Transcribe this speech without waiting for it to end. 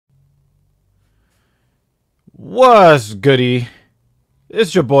What's goody?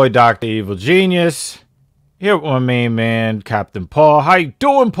 It's your boy Dr. Evil Genius. Here with my main man, Captain Paul. How you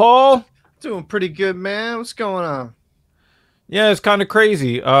doing, Paul? Doing pretty good, man. What's going on? Yeah, it's kind of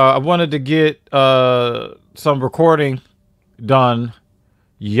crazy. I wanted to get some recording done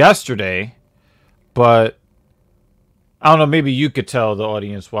yesterday, but I don't know, maybe you could tell the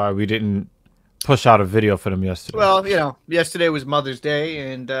audience why we didn't push out a video for them yesterday. Well, yesterday was Mother's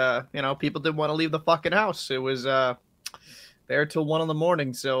Day, and people didn't want to leave the fucking house. It was there till 1 in the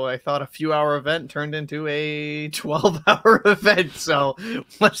morning, so I thought a few-hour event turned into a 12-hour event. So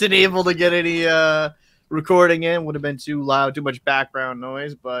wasn't able to get any recording in. Would have been too loud, too much background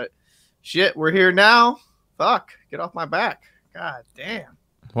noise. But shit, we're here now. Fuck, get off my back. God damn.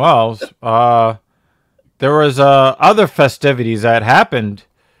 Well, there was other festivities that happened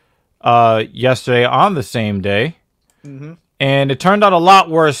yesterday on the same day, and it turned out a lot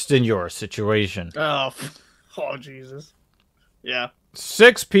worse than your situation. Oh Jesus. Yeah.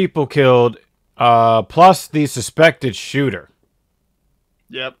 6 people killed, plus the suspected shooter.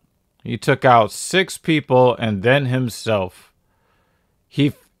 Yep. He took out 6 people and then himself.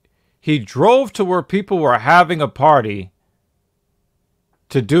 He drove to where people were having a party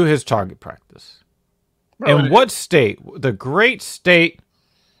to do his target practice. Bro, In what state? The great state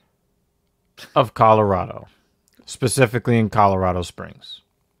of Colorado, specifically in Colorado Springs.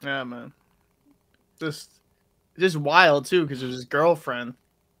 Yeah, man. Just wild too, because it was his girlfriend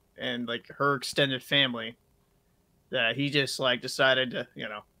and like her extended family that he just like decided to,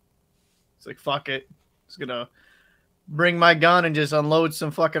 it's like fuck it, just gonna bring my gun and just unload some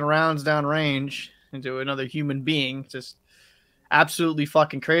fucking rounds down range into another human being. Just absolutely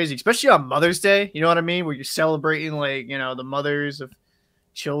fucking crazy, especially on Mother's Day. You know what I mean? Where you're celebrating like the mothers of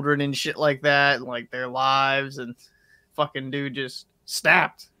children and shit like that, and like their lives, and fucking dude just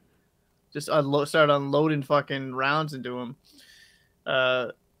snapped. Just started unloading fucking rounds into him.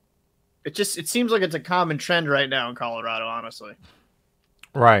 It seems like it's a common trend right now in Colorado, honestly.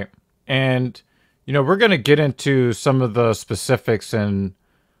 Right. And, we're going to get into some of the specifics and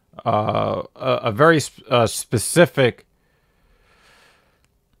a very specific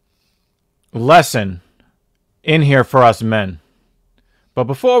lesson in here for us men. But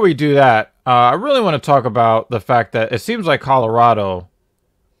before we do that, I really want to talk about the fact that it seems like Colorado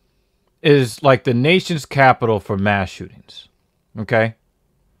is like the nation's capital for mass shootings. Okay?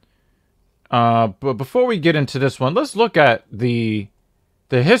 But before we get into this one, let's look at the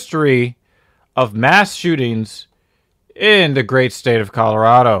history of mass shootings in the great state of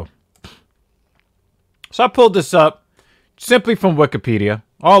Colorado. So I pulled this up simply from Wikipedia.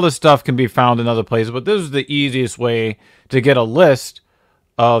 All this stuff can be found in other places, but this is the easiest way to get a list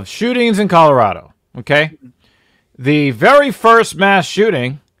of shootings in Colorado. Okay? The very first mass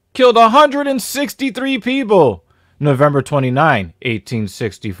shooting killed 163 people, November 29,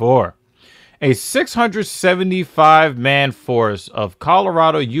 1864. A 675-man force of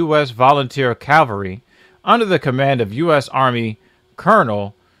Colorado U.S. Volunteer Cavalry under the command of U.S. Army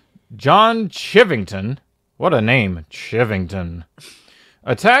Colonel John Chivington, what a name, Chivington,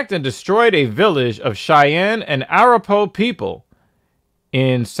 attacked and destroyed a village of Cheyenne and Arapaho people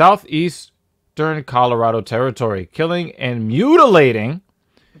in southeastern Colorado Territory, killing and mutilating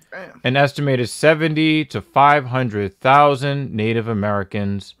an estimated 70 to 500,000 Native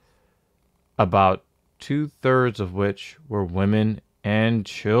Americans, about 2/3 of which were women and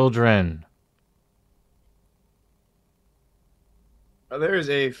children. There is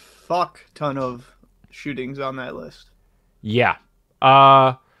a fuck ton of shootings on that list. Yeah.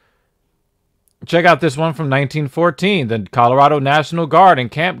 Check out this one from 1914. The Colorado National Guard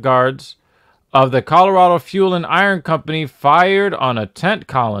and camp guards of the Colorado Fuel and Iron Company fired on a tent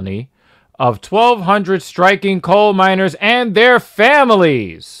colony of 1,200 striking coal miners and their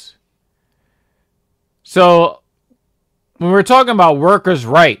families. So, when we're talking about workers'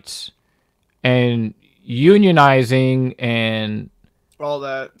 rights and unionizing and all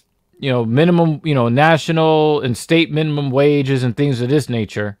that, minimum, national and state minimum wages and things of this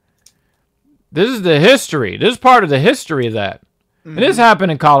nature, this is the history. This is part of the history of that. And this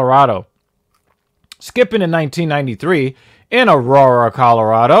happened in Colorado. Skipping in 1993 in Aurora,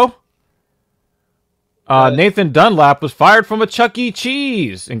 Colorado, Nathan Dunlap was fired from a Chuck E.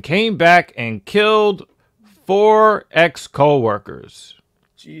 Cheese and came back and killed 4 ex-co-workers.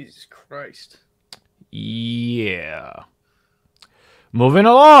 Jesus Christ. Yeah. Moving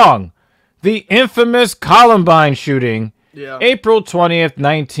along. The infamous Columbine shooting, April 20th,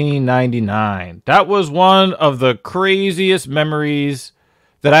 1999. That was one of the craziest memories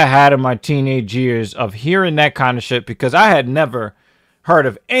that I had in my teenage years of hearing that kind of shit, because I had never heard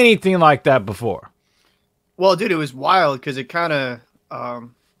of anything like that before. Well, dude, it was wild because it kind of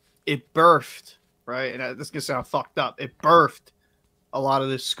it birthed, right? And this is gonna sound fucked up. It birthed a lot of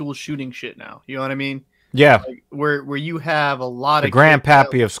this school shooting shit now. You know what I mean? Yeah. Like, where you have a lot The of kids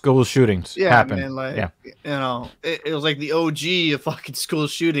grandpappy of school shootings happened. man, like Yeah. you know, it was like the OG of fucking school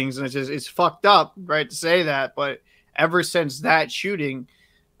shootings, and it's fucked up, right, to say that, but ever since that shooting,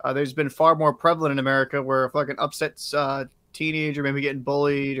 there's been far more prevalent in America where a fucking upset teenager, maybe getting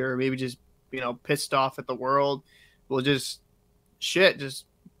bullied or maybe just pissed off at the world, will just just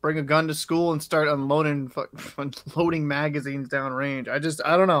bring a gun to school and start unloading magazines downrange. I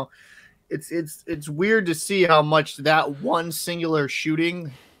don't know. It's weird to see how much that one singular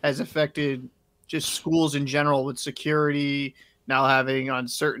shooting has affected just schools in general, with security now having on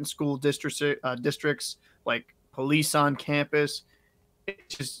certain school districts like police on campus.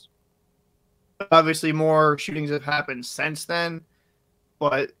 It's just obviously more shootings have happened since then,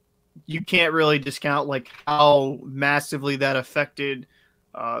 but you can't really discount like how massively that affected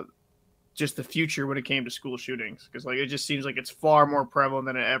just the future when it came to school shootings, because like it just seems like it's far more prevalent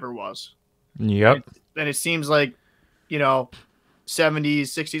than it ever was. Yep. And it seems like 70s,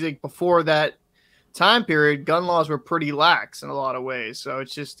 60s, like before that time period, gun laws were pretty lax in a lot of ways. So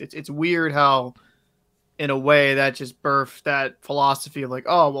it's weird how in a way that just birthed that philosophy of like,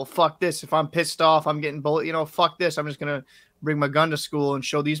 oh well, fuck this, if I'm pissed off, I'm getting bullied, fuck this, I'm just gonna bring my gun to school and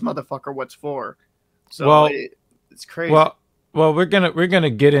show these motherfucker what's for. So it's crazy. Well, we're gonna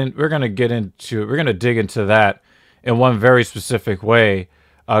dig into that in one very specific way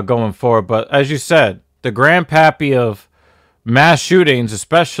going forward. But as you said, the grandpappy of mass shootings,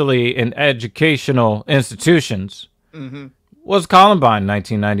 especially in educational institutions, was Columbine,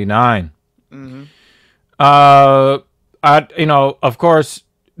 1999. Of course,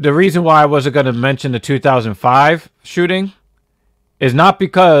 the reason why I wasn't going to mention the 2005 shooting is not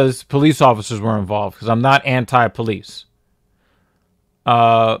because police officers were involved, because I'm not anti-police.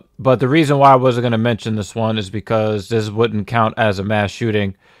 But the reason why I wasn't going to mention this one is because this wouldn't count as a mass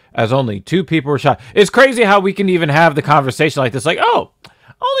shooting, as only 2 people were shot. It's crazy how we can even have the conversation like this, like, oh,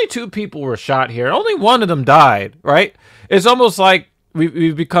 only 2 people were shot here. Only one of them died, right? It's almost like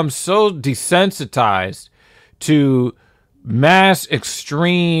we've become so desensitized to mass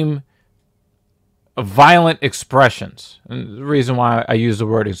extreme violent expressions. And the reason why I use the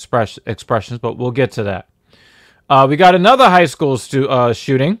word expressions, but we'll get to that. We got another high school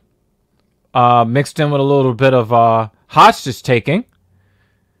shooting mixed in with a little bit of hostage taking.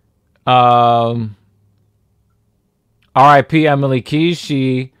 R.I.P. Emily Keys.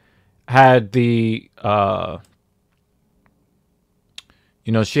 She had the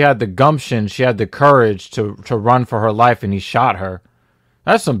she had the gumption, she had the courage to run for her life, and he shot her.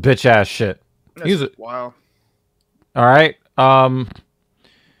 That's some bitch ass shit. Wow. All right.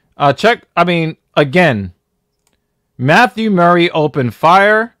 Again, Matthew Murray opened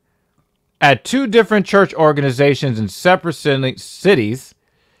fire at 2 different church organizations in separate cities,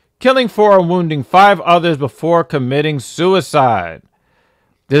 killing 4 and wounding 5 others before committing suicide.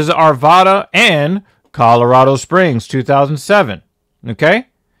 This is Arvada and Colorado Springs, 2007. Okay?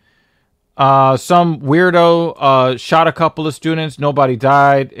 Some weirdo shot a couple of students. Nobody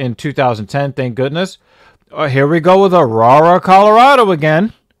died in 2010, thank goodness. Here we go with Aurora, Colorado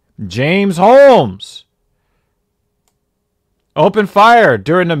again. James Holmes opened fire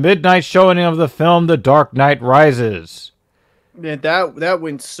during the midnight showing of the film The Dark Knight Rises. Man, that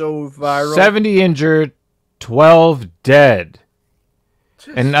went so viral. 70 injured, 12 dead.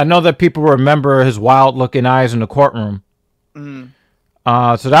 And I know that people remember his wild-looking eyes in the courtroom. So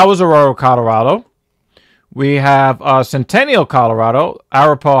that was Aurora, Colorado. We have Centennial, Colorado,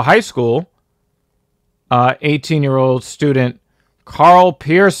 Arapahoe High School. 18-year-old student Carl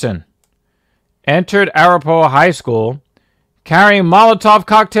Pearson entered Arapahoe High School carrying Molotov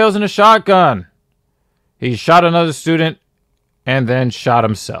cocktails and a shotgun. He shot another student and then shot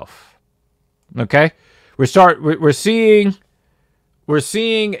himself. Okay, we're seeing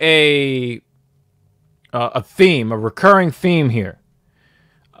a theme, a recurring theme here.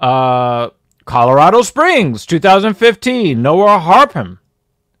 Colorado Springs, 2015. Noah Harpham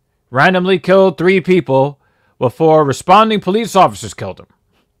randomly killed 3 people before responding police officers killed him.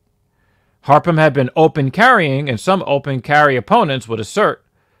 Harpham had been open carrying, and some open carry opponents would assert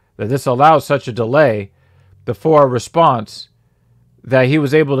that this allowed such a delay before a response that he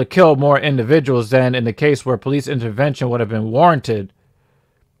was able to kill more individuals than in the case where police intervention would have been warranted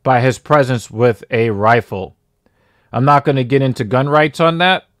by his presence with a rifle. I'm not going to get into gun rights on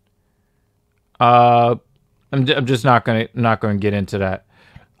that. I'm just not going to get into that.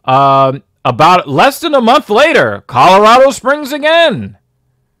 About less than a month later, Colorado Springs again.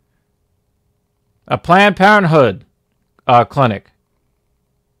 A Planned Parenthood clinic.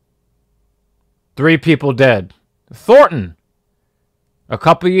 3 people dead. Thornton, a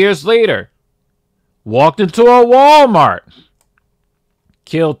couple years later, walked into a Walmart,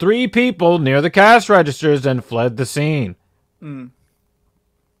 killed 3 people near the cash registers, and fled the scene.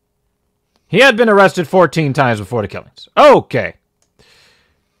 He had been arrested 14 times before the killings. Okay.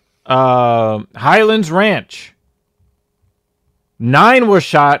 Highlands Ranch. 9 were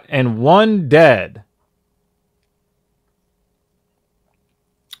shot and 1 dead.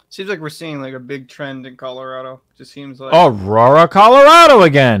 Seems like we're seeing like a big trend in Colorado. Just seems like Aurora, Colorado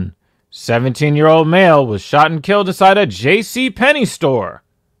again. 17-year-old male was shot and killed inside a J.C. Penney store.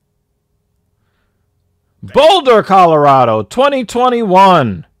 Boulder, Colorado,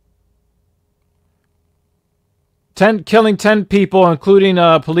 2021. Killing 10 people, including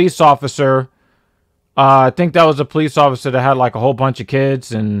a police officer. I think that was a police officer that had like a whole bunch of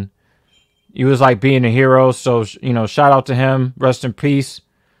kids, and he was like being a hero. So, you know, shout out to him. Rest in peace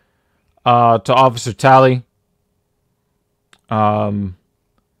to Officer Talley. And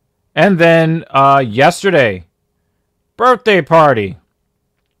then yesterday, birthday party.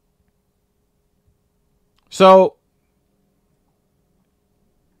 So,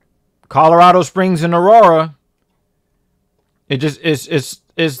 Colorado Springs and Aurora, it just is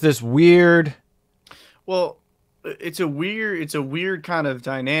this weird. Well, it's a weird kind of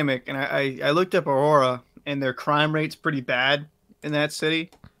dynamic, and I looked up Aurora, and their crime rate's pretty bad in that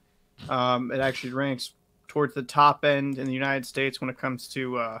city. It actually ranks towards the top end in the United States when it comes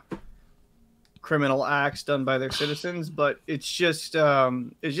to criminal acts done by their citizens, but it just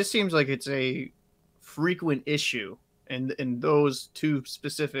seems like it's a frequent issue in those 2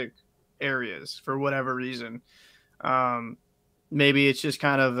 specific areas for whatever reason. Maybe it's just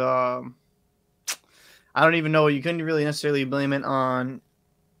kind of I don't even know. You couldn't really necessarily blame it on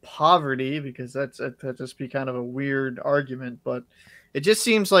poverty, because that'd just be kind of a weird argument, but it just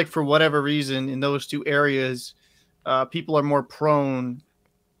seems like for whatever reason in those 2 areas, people are more prone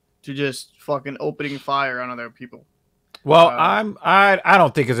to just fucking opening fire on other people. Well, I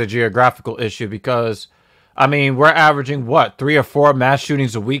don't think it's a geographical issue, because, I mean, we're averaging what, 3 or 4 mass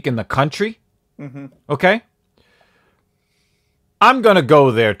shootings a week in the country? Mm-hmm. Okay, I'm gonna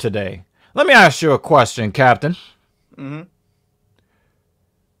go there today. Let me ask you a question, Captain. Mm-hmm.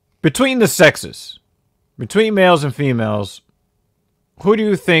 Between the sexes, between males and females, who do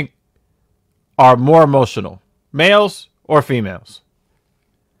you think are more emotional, males or females?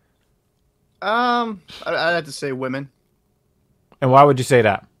 I'd have to say women. And why would you say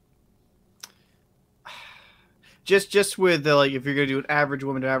that? Just with like, if you're gonna do an average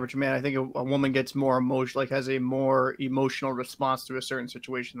woman to average man, I think a woman gets more emotional, like has a more emotional response to a certain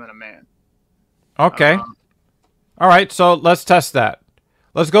situation than a man. Okay. All right, so let's test that.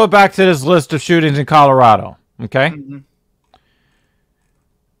 Let's go back to this list of shootings in Colorado. Okay. Mm-hmm.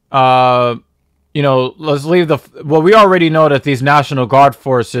 You know, let's leave well, we already know that these National Guard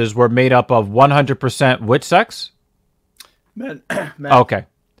forces were made up of 100% which sex? Men. Okay.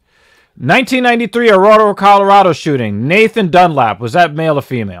 1993 Aurora, Colorado shooting. Nathan Dunlap. Was that male or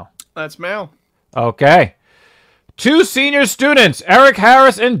female? That's male. Okay. 2 senior students, Eric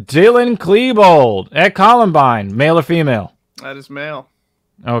Harris and Dylan Klebold at Columbine. Male or female? That is male.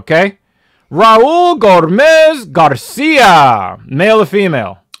 Okay. Raul Gomez Garcia. Male or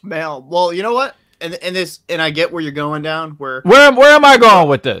female? Male. Well, you know what? And I get where you're going down. Where am I going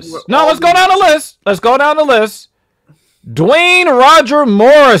with this? No, let's go down the list. Let's go down the list. Dwayne Roger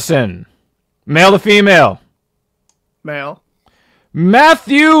Morrison. Male or female? Male.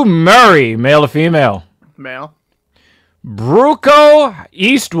 Matthew Murray. Male or female? Male. Bruco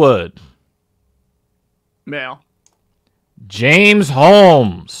Eastwood. Male. James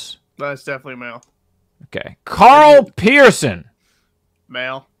Holmes. That's definitely male. Okay. Carl Pearson.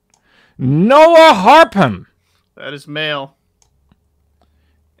 Male. Noah Harpham. That is male.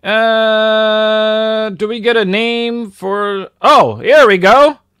 Do we get a name for... Oh, here we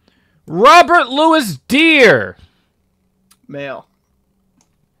go. Robert Louis Deere. Male.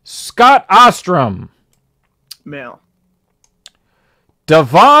 Scott Ostrom. Male.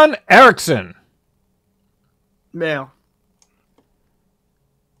 Devon Erickson. Male.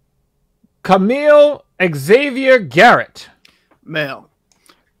 Camille Xavier Garrett. Male.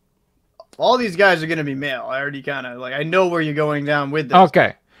 All these guys are going to be male. I already kind of, like, I know where you're going down with this.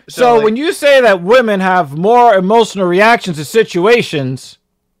 Okay. So like, when you say that women have more emotional reactions to situations,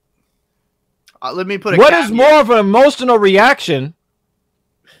 let me put a what is more of an emotional reaction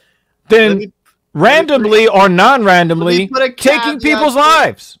than randomly or non-randomly taking people's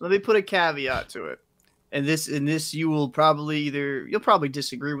lives? Let me put a caveat to it. And this you will probably you'll probably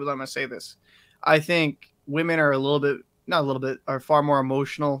disagree with. I'm going to say this. I think women are a little bit, not a little bit, are far more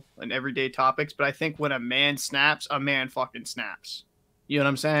emotional in everyday topics. But I think when a man snaps, a man fucking snaps. You know what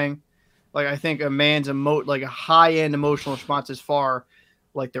I'm saying? Like, I think a man's like a high end emotional response is far,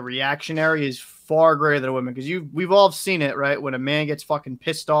 like the reactionary is far greater than a woman. Because we've all seen it, right? When a man gets fucking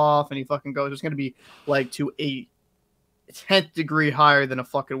pissed off and he fucking goes, it's going to be like to a 10th degree higher than a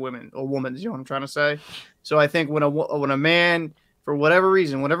fucking woman's. You know what I'm trying to say? So I think when a man, for whatever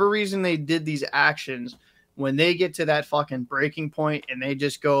reason they did these actions, when they get to that fucking breaking point and they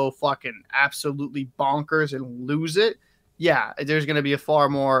just go fucking absolutely bonkers and lose it, yeah, there's going to be a far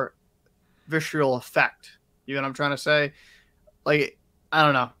more visceral effect. You know what I'm trying to say? Like, I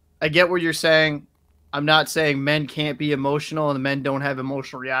don't know. I get what you're saying. I'm not saying men can't be emotional and men don't have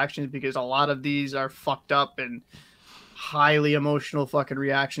emotional reactions, because a lot of these are fucked up and highly emotional fucking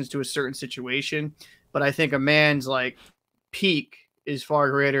reactions to a certain situation. But I think a man's like peak is far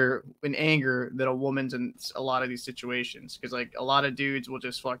greater in anger than a woman's in a lot of these situations. Because like a lot of dudes will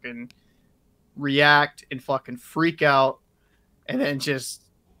just fucking react and fucking freak out and then just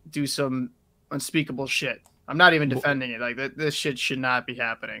do some unspeakable shit. I'm not even defending it. Like this shit should not be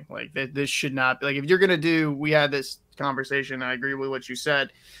happening. Like this should not be. Like if you're gonna do, we had this conversation. I agree with what you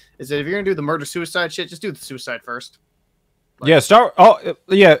said. Is that if you're gonna do the murder suicide shit, just do the suicide first. Like, yeah, start. Oh,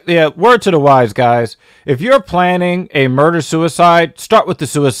 yeah. Word to the wise, guys. If you're planning a murder suicide, start with the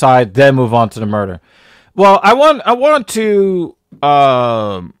suicide, then move on to the murder. Well, I want to.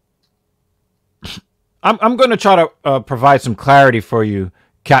 I'm going to try to provide some clarity for you,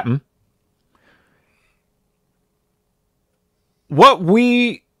 Captain. What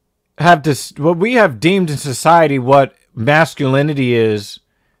we have deemed in society what masculinity is,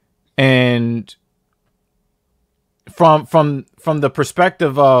 and from the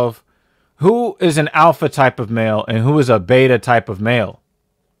perspective of who is an alpha type of male and who is a beta type of male.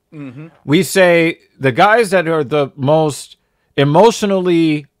 Mm-hmm. We say the guys that are the most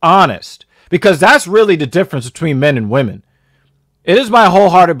emotionally honest, because that's really the difference between men and women. It is my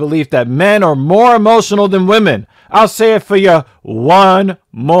wholehearted belief that men are more emotional than women. I'll say it for you one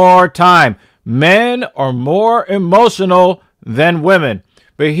more time. Men are more emotional than women.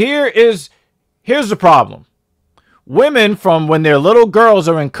 But here's the problem. Women, from when they're little girls,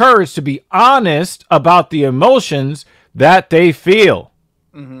 are encouraged to be honest about the emotions that they feel.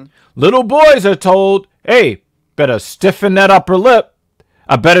 Mm-hmm. Little boys are told, hey, better stiffen that upper lip.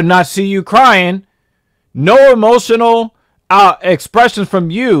 I better not see you crying. No emotional expression from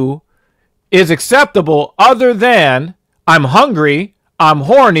you is acceptable other than I'm hungry, I'm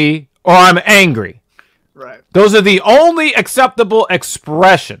horny, or I'm angry. Right. Those are the only acceptable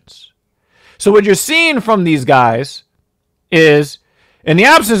expressions. So what you're seeing from these guys is, in the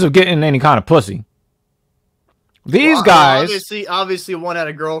absence of getting any kind of pussy, these guys... Obviously one had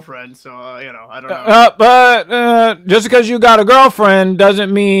a girlfriend, so, I don't know. But just because you got a girlfriend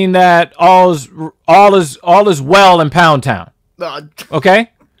doesn't mean that all is well in Pound Town.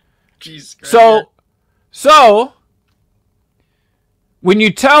 Okay? Jesus Christ. So, when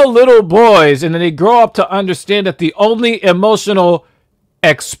you tell little boys and then they grow up to understand that the only emotional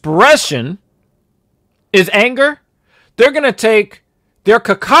expression is anger, they're going to take their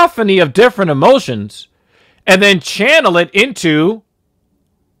cacophony of different emotions and then channel it into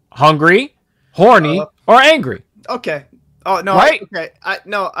hungry, horny, or angry. Okay. Oh, no. Right? Okay.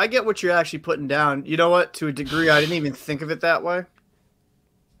 I get what you're actually putting down. You know what? To a degree, I didn't even think of it that way.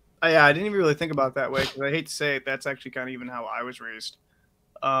 I didn't even really think about it that way, because I hate to say it, that's actually kind of even how I was raised.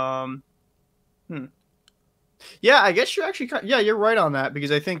 Yeah, I guess you're actually you're right on that,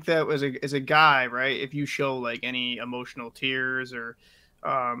 because I think that as a guy, right, if you show like any emotional tears or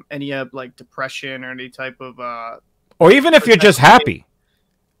any like depression or any type of or even if you're just happy,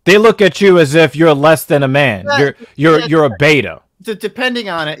 they look at you as if you're less than a man. You're a beta. Depending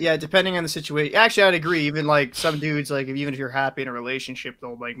on it, depending on the situation. Actually, I'd agree. Even like some dudes, like even if you're happy in a relationship,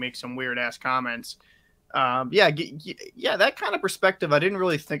 they'll like make some weird ass comments. That kind of perspective, I didn't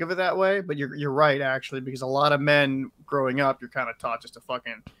really think of it that way, but you're right, actually, because a lot of men growing up, you're kind of taught just to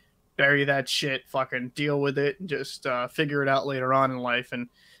fucking bury that shit, fucking deal with it, and just figure it out later on in life, and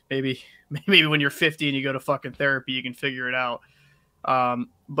maybe when you're 50 and you go to fucking therapy, you can figure it out.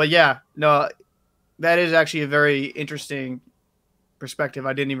 But yeah, no, that is actually a very interesting perspective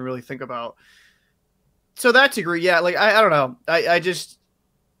I didn't even really think about. So that degree, yeah, like I don't know, I just,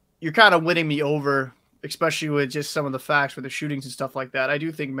 you're kind of winning me over, especially with just some of the facts with the shootings and stuff like that. I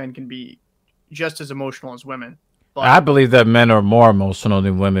do think men can be just as emotional as women. But I believe that men are more emotional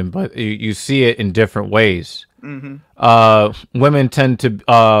than women, but you see it in different ways. Mm-hmm. Women tend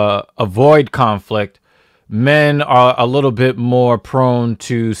to avoid conflict. men are a little bit more prone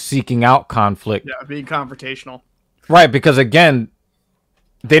to seeking out conflict. Yeah, being confrontational. Right, because again,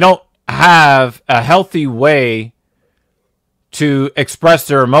 they don't have a healthy way to express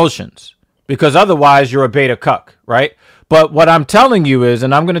their emotions, because otherwise you're a beta cuck, right? But what I'm telling you is,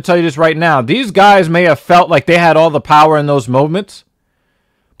 and I'm going to tell you this right now, these guys may have felt like they had all the power in those moments,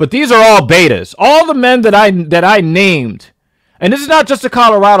 but these are all betas. All the men that I named, and this is not just a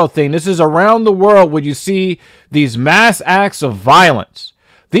Colorado thing, this is around the world where you see these mass acts of violence.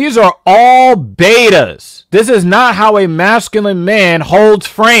 These are all betas. This is not how a masculine man holds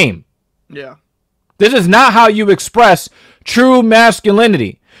frame. Yeah. This is not how you express true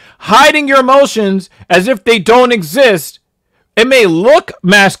masculinity. Hiding your emotions as if they don't exist. It may look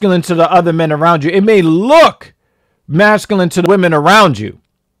masculine to the other men around you. It may look masculine to the women around you.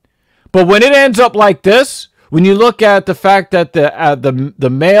 But when it ends up like this, when you look at the fact that the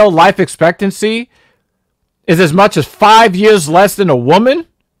male life expectancy is as much as 5 years less than a woman,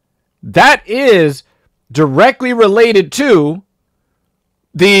 that is directly related to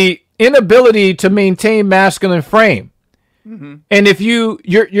the inability to maintain masculine frame. Mm-hmm. And if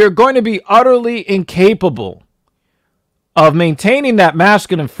you're going to be utterly incapable of maintaining that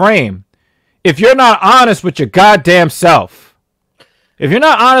masculine frame if you're not honest with your goddamn self. If you're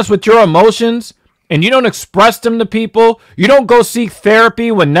not honest with your emotions and you don't express them to people, you don't go seek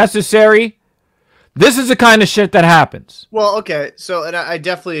therapy when necessary, this is the kind of shit that happens. Well, okay, so and I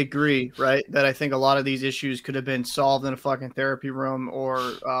definitely agree, right, that I think a lot of these issues could have been solved in a fucking therapy room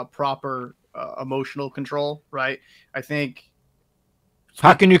or proper emotional control, right? I think.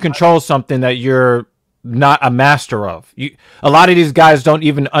 How can you control something that you're not a master of? A lot of these guys don't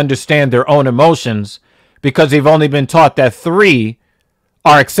even understand their own emotions because they've only been taught that 3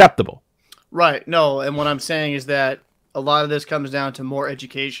 are acceptable. Right. No, and what I'm saying is that a lot of this comes down to more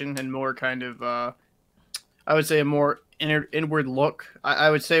education and more kind of, I would say, a more inward look. I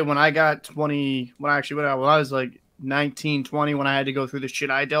would say when I got 20, when I was like 19, 20, when I had to go through the shit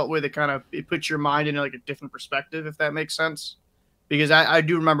I dealt with, it puts your mind in like a different perspective, if that makes sense. Because I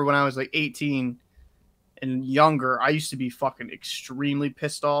do remember when I was like 18 and younger, I used to be fucking extremely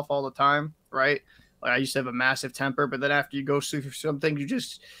pissed off all the time, right? Like I used to have a massive temper, but then after you go through something,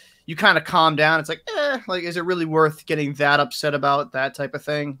 you kind of calm down. It's like, like, is it really worth getting that upset about that type of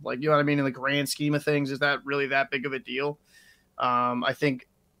thing? Like, you know what I mean? In the grand scheme of things, is that really that big of a deal? I think,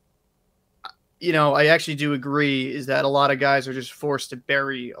 I actually do agree is that a lot of guys are just forced to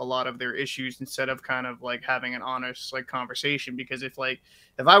bury a lot of their issues instead of kind of like having an honest like conversation. Because if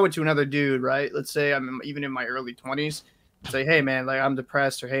I went to another dude, right, let's say I'm even in my early 20s, say, hey man, like I'm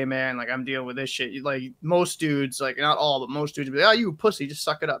depressed, or hey man, like I'm dealing with this shit. Like most dudes, like not all, but most dudes would be like, oh, you a pussy, just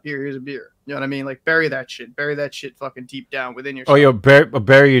suck it up. Here's a beer. You know what I mean? Like bury that shit fucking deep down within yourself. Oh, you'll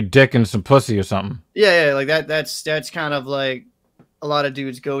bury your dick in some pussy or something. Yeah, like that's kind of like a lot of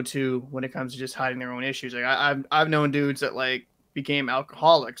dudes go to when it comes to just hiding their own issues. Like I've known dudes that like became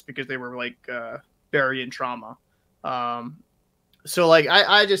alcoholics because they were like burying trauma. So like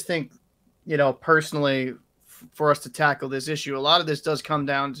I just think, personally, for us to tackle this issue, a lot of this does come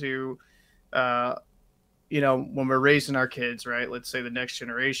down to, when we're raising our kids, right? Let's say the next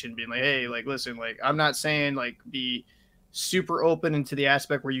generation being like, hey, like, listen, like, I'm not saying like be super open into the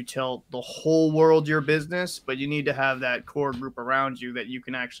aspect where you tell the whole world your business, but you need to have that core group around you that you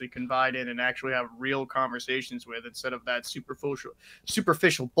can actually confide in and actually have real conversations with instead of that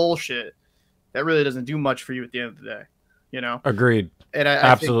superficial bullshit that really doesn't do much for you at the end of the day, Agreed. And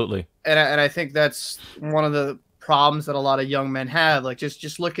absolutely. I think that's one of the problems that a lot of young men have. Like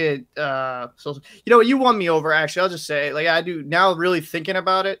just look at so you won me over. Actually, I'll just say, like, I do now, really thinking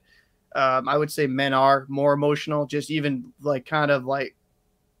about it. I would say men are more emotional, just even like kind of like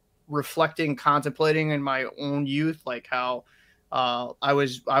reflecting, contemplating in my own youth, like how I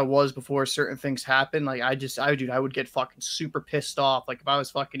was before certain things happened. Like I would get fucking super pissed off. Like if I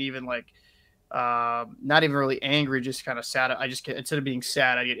was fucking even like not even really angry, just kind of sad. Instead of being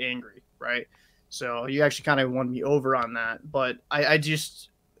sad, I get angry, right? So you actually kind of won me over on that. But I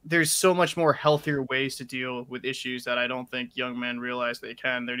just, there's so much more healthier ways to deal with issues that I don't think young men realize they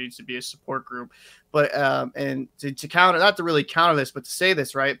can. There needs to be a support group. But and to counter, not to really counter this, but to say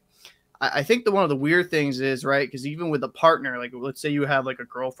this, right? I think one of the weird things is, right, because even with a partner, like let's say you have like a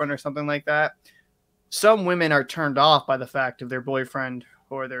girlfriend or something like that, some women are turned off by the fact of their boyfriend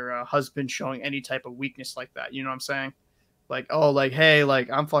or their husband showing any type of weakness like that. You know what I'm saying? Like, oh, like, hey, like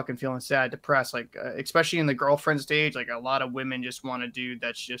I'm fucking feeling sad, depressed. Like, especially in the girlfriend stage, like a lot of women just want a dude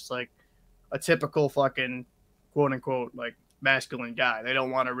that's just like a typical fucking quote unquote like masculine guy. They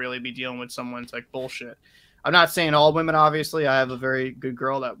don't want to really be dealing with someone's like bullshit. I'm not saying all women, obviously. I have a very good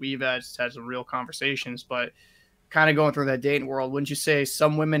girl that we've had some real conversations, but kind of going through that dating world, wouldn't you say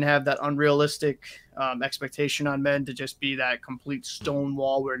some women have that unrealistic expectation on men to just be that complete stone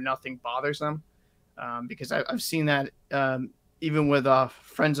wall where nothing bothers them? Because I've seen that even with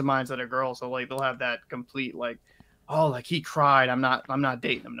friends of mine that are girls. So like they'll have that complete like, oh, like he cried, I'm not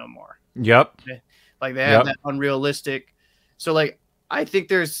dating him no more. Yep. Like they have that unrealistic. So like I think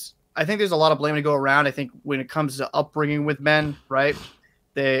there's a lot of blame to go around. I think when it comes to upbringing with men, right?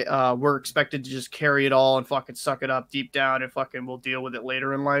 They were expected to just carry it all and fucking suck it up deep down and fucking we'll deal with it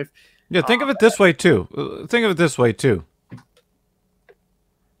later in life. Yeah, think of it this way too.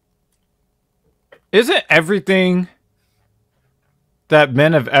 Isn't everything that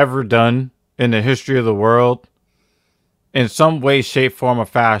men have ever done in the history of the world in some way, shape, form, or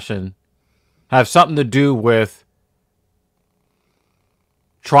fashion have something to do with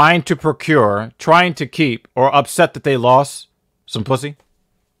trying to procure, trying to keep, or upset that they lost some pussy?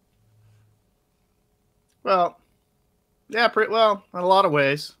 Well, yeah, pretty well in a lot of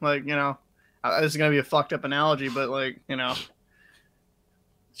ways. Like, you know, this is gonna be a fucked up analogy, but like, you know,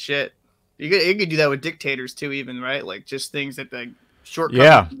 shit, you could do that with dictators too, even, right? Like just things that the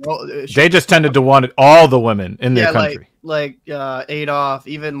shortcomings. Yeah, they just tended to want all the women in their country. Like Adolf,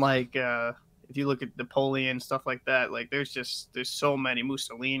 even like if you look at Napoleon, stuff like that. Like there's so many.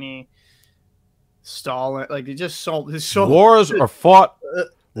 Mussolini, Stalin, like there's so wars are fought.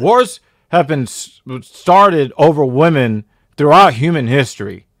 Wars have been started over women throughout human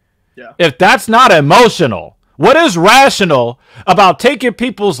history. Yeah. If that's not emotional, what is rational about taking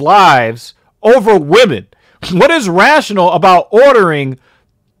people's lives over women? What is rational about ordering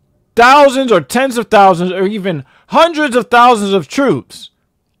thousands or tens of thousands or even hundreds of thousands of troops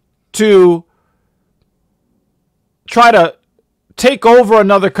to try to take over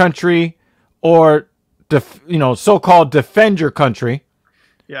another country or, so-called defend your country?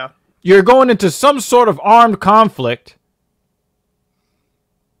 Yeah. You're going into some sort of armed conflict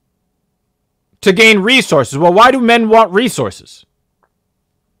to gain resources. Well, why do men want resources?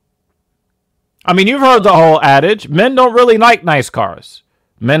 I mean, you've heard the whole adage, men don't really like nice cars.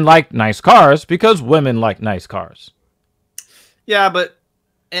 Men like nice cars because women like nice cars. Yeah, but,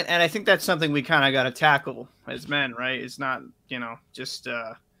 and I think that's something we kind of got to tackle as men, right? It's not, just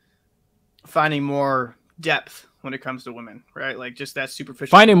finding more depth when it comes to women, right? Like just that superficial.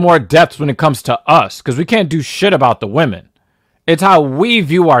 Finding more depth when it comes to us, because we can't do shit about the women. It's how we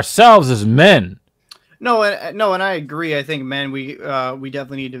view ourselves as men. No, and I agree. I think men, we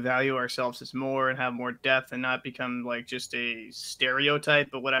definitely need to value ourselves as more and have more depth and not become like just a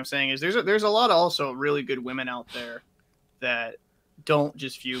stereotype. But what I'm saying is there's a lot of also really good women out there that don't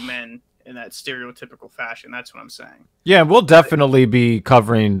just view men in that stereotypical fashion. That's what I'm saying. Yeah, we'll definitely be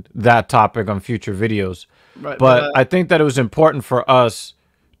covering that topic on future videos. Right, but I think that it was important for us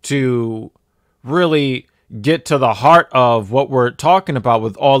to really get to the heart of what we're talking about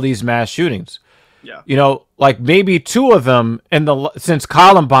with all these mass shootings. Yeah. Like maybe two of them since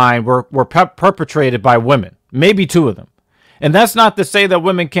Columbine were perpetrated by women. Maybe two of them. And that's not to say that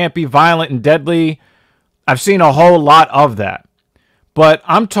women can't be violent and deadly. I've seen a whole lot of that. But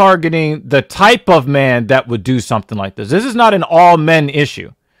I'm targeting the type of man that would do something like this. This is not an all men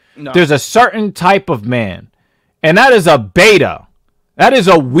issue. No. There's a certain type of man, and that is a beta. That is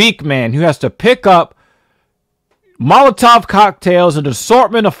a weak man who has to pick up Molotov cocktails and an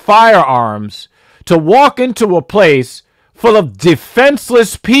assortment of firearms to walk into a place full of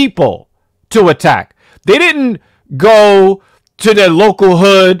defenseless people to attack. They didn't go to their local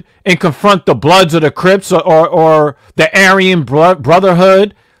hood and confront the Bloods or the Crips or the Aryan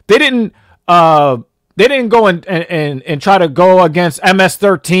Brotherhood. They didn't go and try to go against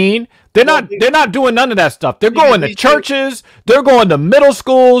MS-13. They're not doing none of that stuff. They're going to churches. They're going to middle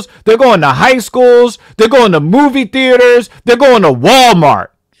schools. They're going to high schools. They're going to movie theaters. They're going to Walmart.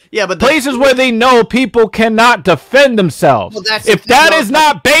 Yeah, but places where they know people cannot defend themselves. Well, if that is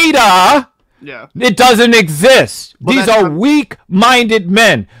not beta, yeah, it doesn't exist. Well, these are weak-minded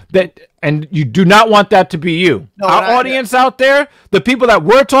men and you do not want that to be you. No, our audience out there, the people that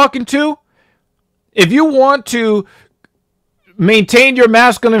we're talking to, if you want to maintain your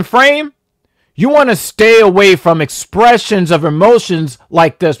masculine frame, you want to stay away from expressions of emotions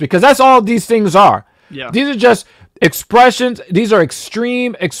like this, because that's all these things are. Yeah. These are just expressions. These are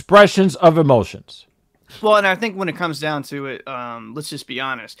extreme expressions of emotions. Well, and I think when it comes down to it, let's just be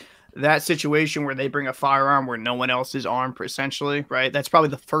honest. That situation where they bring a firearm where no one else is armed, essentially, right? That's probably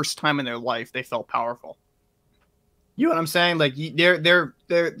the first time in their life they felt powerful. You know what I'm saying? Like they're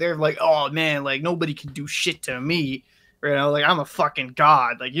like, oh man, like nobody can do shit to me. You know, like I'm a fucking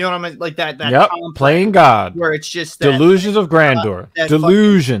god. Like, you know what I mean? Like that Yep, complex playing God. where it's just that, Delusions of grandeur. that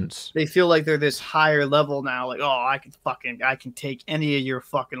Delusions. they feel like they're this higher level now. Like, oh, I can take any of your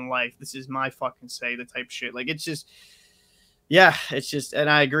fucking life. This is my fucking say, the type shit. Like, it's just, yeah, it's just, and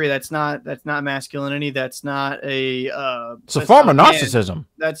I agree. That's not masculinity. That's not a, it's a form of narcissism.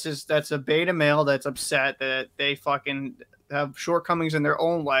 That's a beta male that's upset that they fucking have shortcomings in their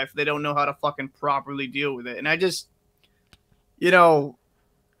own life. They don't know how to fucking properly deal with it. And I just, you know,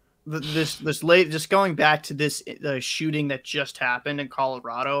 just going back to this shooting that just happened in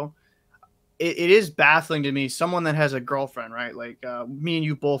Colorado, it is baffling to me. Someone that has a girlfriend, right? Like me and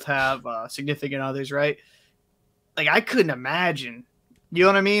you both have significant others, right? Like I couldn't imagine, you know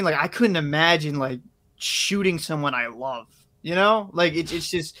what I mean? Like I couldn't imagine like shooting someone I love, you know? Like it's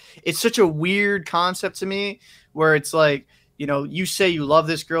just, it's such a weird concept to me where it's like, you know, you say you love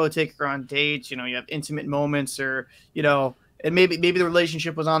this girl, to take her on dates, you know, you have intimate moments, or, you know, and maybe the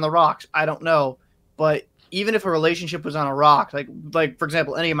relationship was on the rocks. I don't know. But even if a relationship was on a rock, like for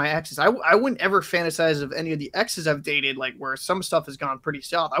example, any of my exes, I wouldn't ever fantasize of any of the exes I've dated, like where some stuff has gone pretty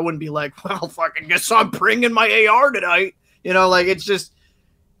south. I wouldn't be like, well, fucking guess I'm bringing my AR tonight. You know, like it's just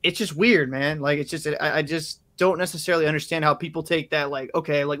weird, man. Like it's just, I just don't necessarily understand how people take that. Like,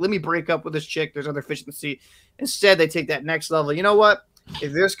 okay, like let me break up with this chick. There's other fish in the sea. Instead, they take that next level. You know what?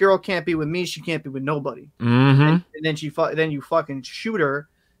 If this girl can't be with me, she can't be with nobody. And then you fucking shoot her,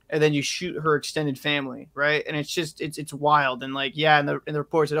 and then you shoot her extended family, right? And it's just it's wild. And like, yeah, and the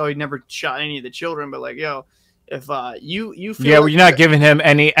report said, oh, he never shot any of the children, but like, yo, if you feel well, you're not giving him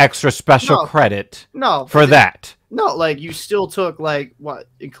any extra special credit for that. No, like you still took like what,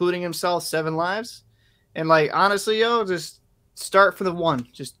 including himself, 7 lives, and like honestly, yo, just start from the one.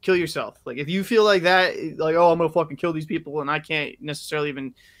 Just kill yourself. Like if you feel like that, like, oh, I'm gonna fucking kill these people and I can't necessarily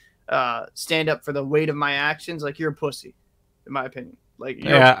even stand up for the weight of my actions, like you're a pussy, in my opinion. Like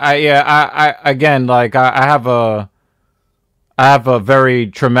I again, like I have a very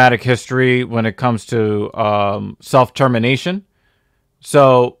traumatic history when it comes to self-termination.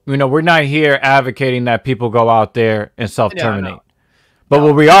 So, you know, we're not here advocating that people go out there and self-terminate. But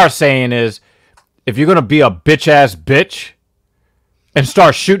what we are saying is, if you're gonna be a bitch-ass bitch and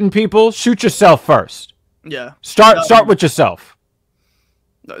start shooting people, shoot yourself first. Yeah. Start with yourself.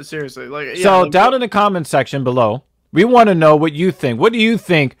 No, seriously. Like, yeah, so down in the comment section below, we want to know what you think. What do you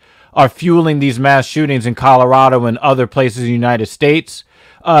think are fueling these mass shootings in Colorado and other places in the United States?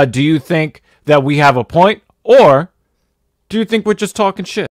 Do you think that we have a point, or do you think we're just talking shit?